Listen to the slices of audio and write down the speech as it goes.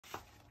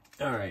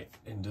Alright,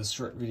 in this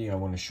short video I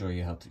want to show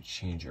you how to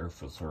change air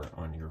filter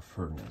on your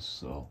furnace.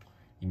 So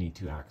you need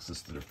to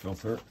access to the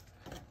filter.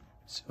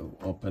 So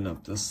open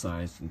up this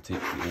side and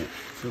take the old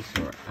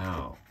filter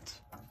out.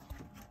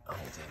 I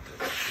think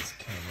that this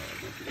camera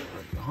will be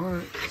really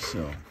hard.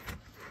 So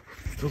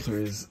the filter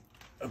is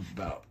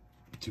about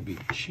to be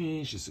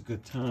changed. It's a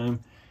good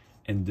time.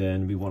 And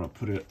then we want to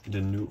put it the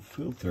new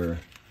filter.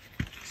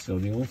 So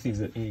the only things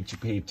that you need to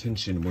pay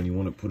attention when you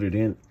want to put it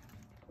in,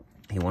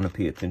 you want to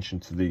pay attention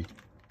to the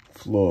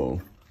flow.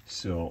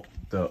 So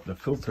the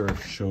filter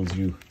shows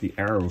you, the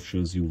arrow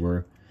shows you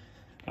where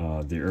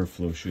the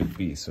airflow should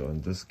be. So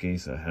in this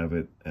case I have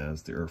it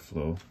as the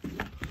airflow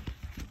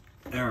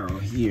arrow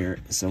here,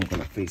 so I'm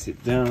gonna face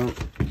it down.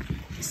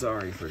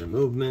 Sorry for the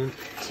movement.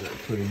 So I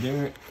put it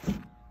there.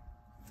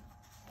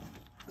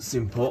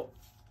 Simple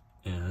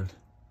and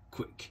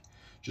quick,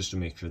 just to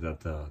make sure that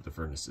the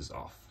furnace is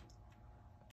off.